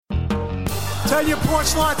Turn your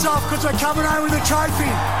porch lights off because we're coming home with a trophy.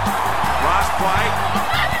 Last play.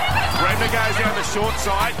 Brenda goes down the short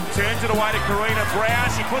side, turns it away to Karina Brown.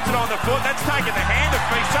 She puts it on the foot. That's taken the hand of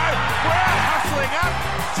Fiso. Brown hustling up.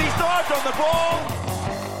 She's dived on the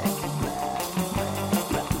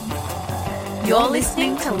ball. You're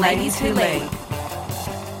listening to Ladies Who League.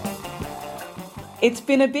 It's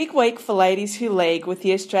been a big week for Ladies Who League, with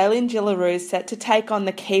the Australian Jillaroos set to take on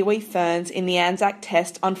the Kiwi Ferns in the ANZAC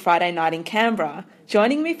Test on Friday night in Canberra.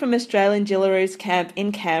 Joining me from Australian Jillaroos camp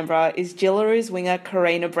in Canberra is Jillaroos winger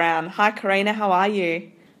Karina Brown. Hi Karina, how are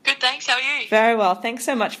you? Good, thanks. How are you? Very well. Thanks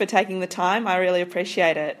so much for taking the time. I really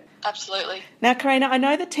appreciate it. Absolutely. Now Karina, I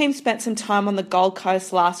know the team spent some time on the Gold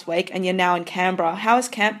Coast last week and you're now in Canberra. How has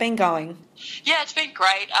camp been going? Yeah, it's been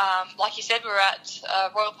great. Like you said, we were at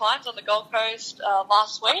Royal Pines on the Gold Coast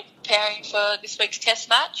last week, preparing for this week's test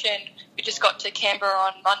match, and we just got to Canberra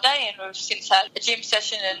on Monday, and we've since had a gym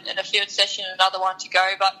session and a field session and another one to go.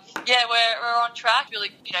 But yeah, we're on track. Really,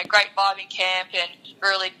 great vibe in camp and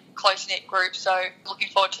really close-knit group, so looking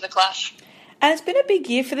forward to the clash. And it's been a big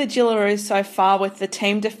year for the Jillaroos so far, with the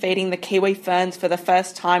team defeating the Kiwi Ferns for the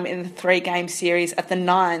first time in the 3-game series at the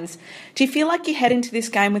Nines. Do you feel like you head into this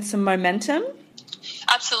game with some momentum?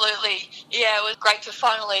 Absolutely. Yeah, it was great to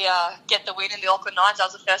finally get the win in the Auckland Nines.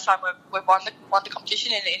 That was the first time we've won the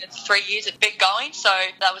competition in 3 years it's been going, so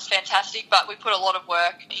that was fantastic. But we put a lot of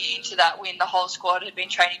work into that win. The whole squad had been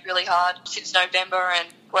training really hard since November and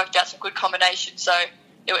worked out some good combinations. So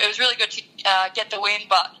it was really good to get the win,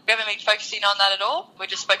 but we haven't been focusing on that at all. We're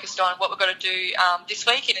just focused on what we've got to do this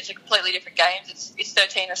week, and it's a completely different game. It's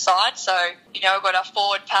 13 aside, so we've got our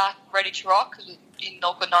forward pack ready to rock, because in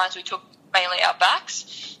Auckland Nines we took mainly our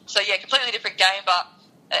backs. So yeah, completely different game, but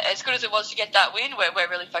as good as it was to get that win, we're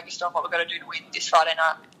really focused on what we've got to do to win this Friday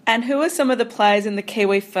night. And who are some of the players in the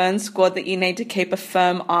Kiwi Ferns squad that you need to keep a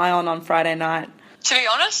firm eye on Friday night? To be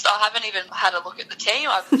honest, I haven't even had a look at the team.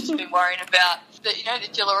 I've just been worrying about the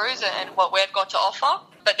Jillaroos and what we've got to offer.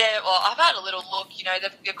 But I've had a little look.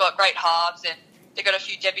 They've got great halves and they've got a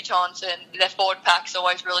few debutants, and their forward pack's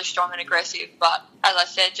always really strong and aggressive. But as I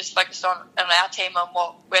said, just focused on our team and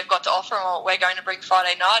what we've got to offer and what we're going to bring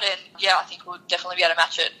Friday night. And yeah, I think we'll definitely be able to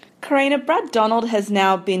match it. Karina, Brad Donald has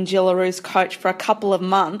now been Jillaroos coach for a couple of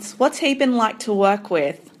months. What's he been like to work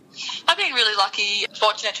with? I've been really lucky,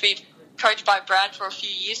 fortunate to be coached by Brad for a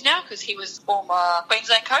few years now, because he was former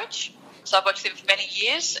Queensland coach. So I've worked with him for many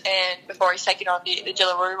years, and before he's taken on the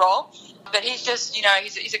Jillaroo role. But he's just,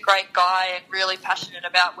 he's a great guy and really passionate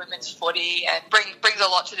about women's footy, and brings a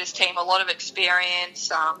lot to this team, a lot of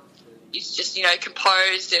experience. He's just,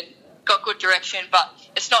 composed and got good direction. But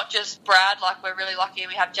it's not just Brad. Like, we're really lucky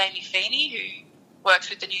we have Jamie Feeney, who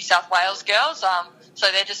works with the New South Wales girls.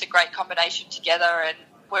 So they're just a great combination together, and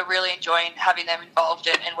we're really enjoying having them involved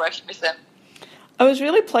and working with them. I was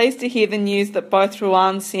really pleased to hear the news that both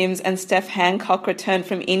Ruan Sims and Steph Hancock returned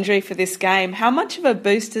from injury for this game. How much of a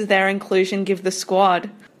boost does their inclusion give the squad?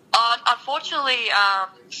 Unfortunately,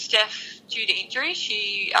 Steph, due to injury,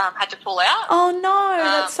 she had to pull out. Oh no,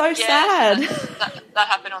 that's so sad. That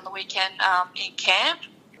happened on the weekend in camp.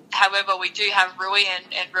 However, we do have Rui,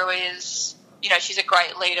 and Rui is, she's a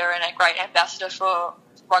great leader and a great ambassador for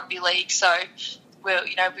rugby league. So we'll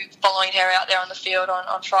be following her out there on the field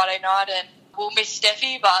on Friday night, and we'll miss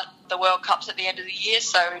Steffi, but the World Cup's at the end of the year,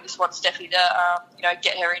 so we just want Steffi to,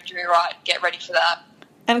 get her injury right, get ready for that.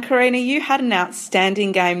 And Karina, you had an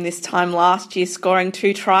outstanding game this time last year, scoring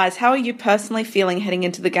 2 tries. How are you personally feeling heading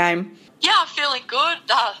into the game? Yeah, I'm feeling good.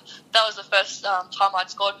 That was the first time I'd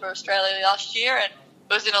scored for Australia last year, and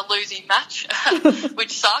it was in a losing match,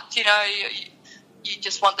 which sucked. You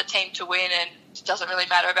just want the team to win, and it doesn't really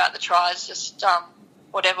matter about the tries, just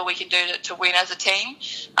whatever we can do to win as a team.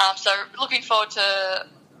 So looking forward to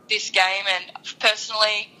this game, and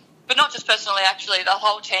personally, but not just personally, actually, the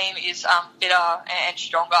whole team is fitter and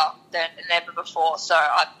stronger than ever before. So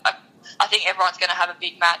I think everyone's going to have a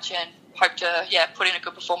big match, and hope to put in a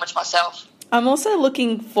good performance myself. I'm also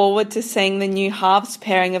looking forward to seeing the new halves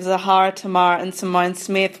pairing of Zahara Tamara and Simone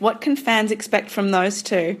Smith. What can fans expect from those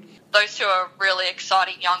two? Those two are really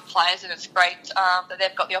exciting young players, and it's great that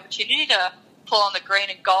they've got the opportunity to pull on the green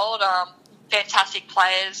and gold. Fantastic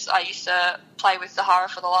players. I used to play with Zahara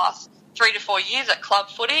for the last 3 to 4 years at club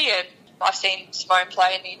footy, and I've seen Simone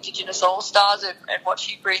play in the Indigenous All-Stars and what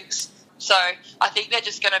she brings. So I think they're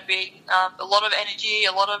just going to be a lot of energy,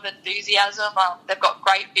 a lot of enthusiasm. They've got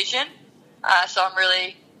great vision. So I'm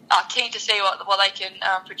really keen to see what they can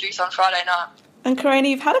produce on Friday night. And Karina,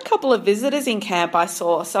 you've had a couple of visitors in camp, I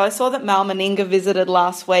saw. So I saw that Mal Meninga visited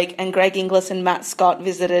last week and Greg Inglis and Matt Scott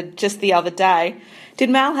visited just the other day. Did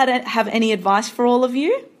Mal have any advice for all of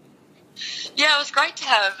you? Yeah, it was great to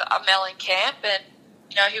have Mel in camp, and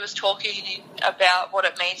he was talking about what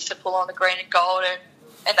it means to pull on the green and gold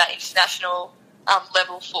and that international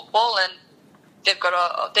level football, and they've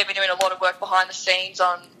been doing a lot of work behind the scenes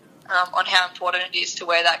on how important it is to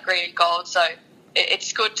wear that green and gold. So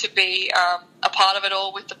it's good to be a part of it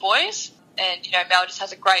all with the boys, and Mel just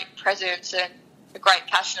has a great presence and a great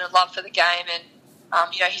passion and love for the game, and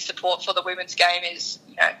his support for the women's game is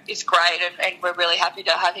great, and we're really happy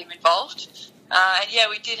to have him involved.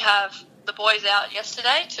 We did have the boys out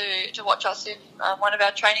yesterday to watch us in one of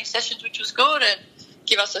our training sessions, which was good, and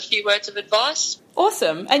give us a few words of advice.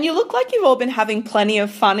 Awesome. And you look like you've all been having plenty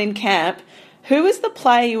of fun in camp. Who is the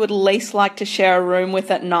player you would least like to share a room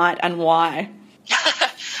with at night, and why?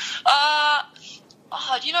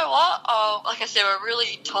 Do you know what? Like I said, we're a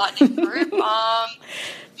really tight-knit group.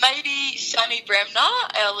 Maybe Sammy Bremner,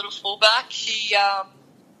 our little fullback. She, I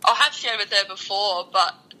have shared with her before,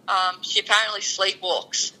 but she apparently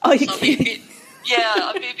sleepwalks. Oh, you kidding?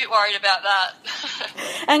 I'd be a bit worried about that.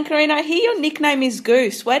 And Karina, I hear your nickname is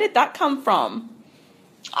Goose. Where did that come from?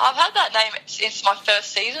 I've had that name since my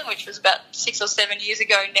first season, which was about 6 or 7 years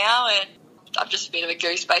ago now, and I'm just a bit of a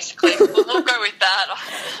goose, basically. We'll go with that.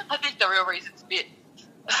 I think the real reason's a bit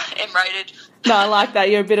M-rated. No, I like that.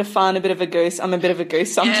 You're a bit of fun, a bit of a goose. I'm a bit of a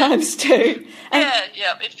goose sometimes too. And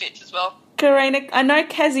it fits as well. Karina, I know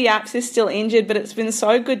Kezie Apps is still injured, but it's been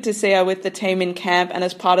so good to see her with the team in camp and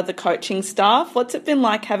as part of the coaching staff. What's it been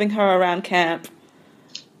like having her around camp?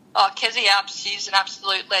 Kezie Apps, she's an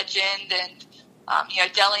absolute legend, and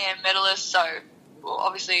Dalian medalist, so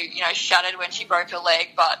obviously, shattered when she broke her leg,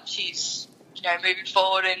 but she's, moving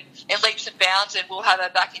forward in leaps and bounds, and we'll have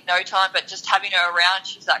her back in no time. But just having her around,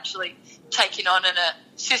 she's actually taking on an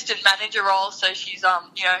assistant manager role, so she's,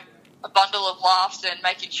 a bundle of laughs and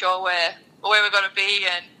making sure we're where we've got to be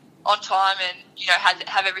and on time and,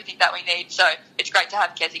 have everything that we need. So it's great to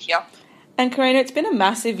have Kezie here. And Karina, it's been a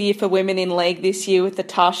massive year for women in league this year, with the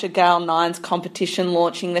Tasha Gale Nines competition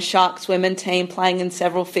launching, the Sharks women team playing in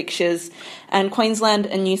several fixtures, and Queensland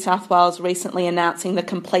and New South Wales recently announcing the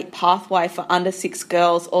complete pathway for under 6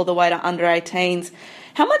 girls all the way to under 18s.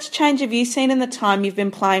 How much change have you seen in the time you've been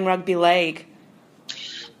playing rugby league?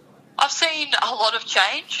 I've seen a lot of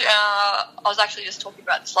change. I was actually just talking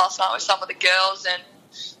about this last night with some of the girls, and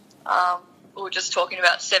we were just talking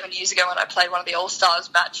about 7 years ago when I played one of the All-Stars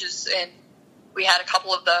matches, and we had a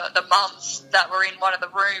couple of the mums that were in one of the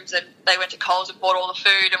rooms, and they went to Coles and bought all the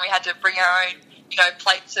food, and we had to bring our own,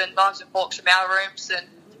 plates and knives and forks from our rooms and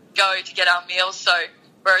go to get our meals. So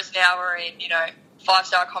whereas now we're in,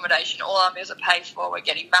 5-star accommodation, all our meals are paid for. We're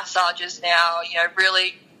getting massages now,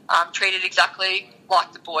 really treated exactly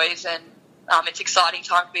like the boys, and it's an exciting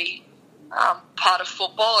time to be part of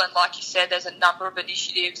football. And like you said, there's a number of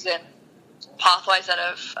initiatives and pathways that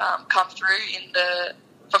have come through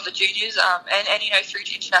from the juniors and through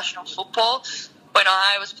to international football. When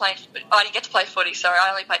I was playing, I didn't get to play footy, so I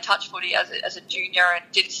only played touch footy as a junior and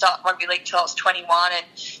didn't start rugby league until I was 21. And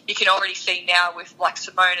you can already see now with like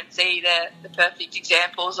Simone and Z, they're the perfect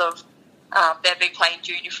examples of they've been playing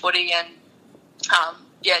junior footy, and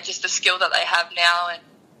just the skill that they have now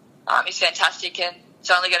and is fantastic, and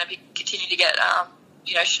it's only going to continue to get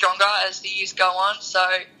stronger as the years go on. So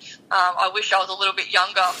I wish I was a little bit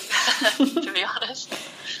younger, to be honest.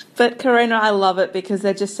 But Karina, I love it because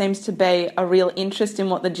there just seems to be a real interest in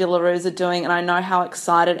what the Jillaroos are doing, and I know how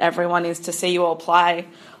excited everyone is to see you all play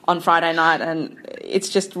on Friday night, and it's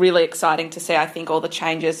just really exciting to see, I think, all the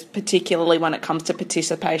changes, particularly when it comes to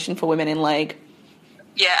participation for women in league.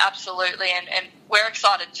 Yeah, absolutely, and we're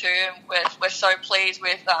excited too, and we're so pleased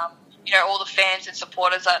with all the fans and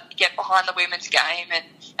supporters that get behind the women's game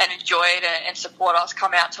and enjoy it and support us,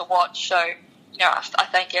 come out to watch. So, I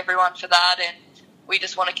thank everyone for that, and we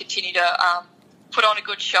just want to continue to put on a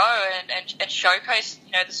good show and showcase,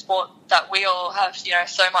 the sport that we all have,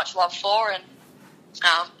 so much love for. And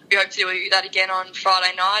we hope to do that again on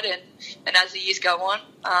Friday night and as the years go on,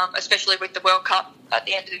 especially with the World Cup at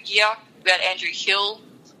the end of the year. We had Andrew Hill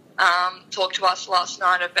talk to us last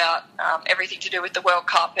night about everything to do with the World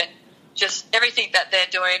Cup and just everything that they're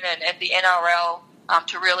doing and the NRL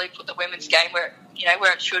to really put the women's game where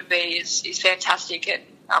it should be is fantastic, and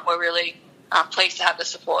we're really pleased to have the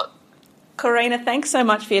support. Karina, thanks so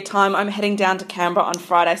much for your time. I'm heading down to Canberra on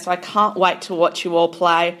Friday, so I can't wait to watch you all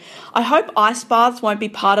play. I hope ice baths won't be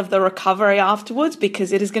part of the recovery afterwards,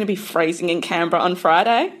 because it is going to be freezing in Canberra on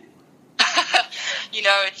Friday.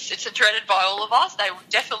 It's dreaded by all of us. They will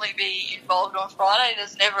definitely be involved on Friday.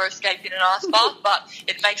 There's never escaping an ice bath, but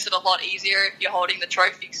it makes it a lot easier if you're holding the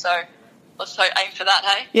trophy. So let's aim for that,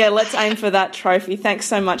 hey? Yeah, let's aim for that trophy. Thanks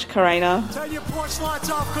so much, Karina. Turn your porch lights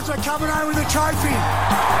off because we're coming home with a trophy.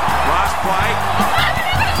 Last play.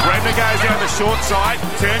 Bremner goes down the short side,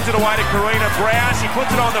 turns it away to Karina Brown. She puts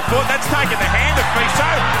it on the foot. That's taken the hand of Fiso.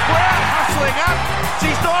 Brown hustling up.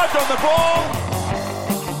 She's dived on the ball.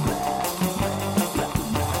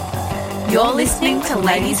 You're listening to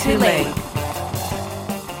Ladies Who Lead.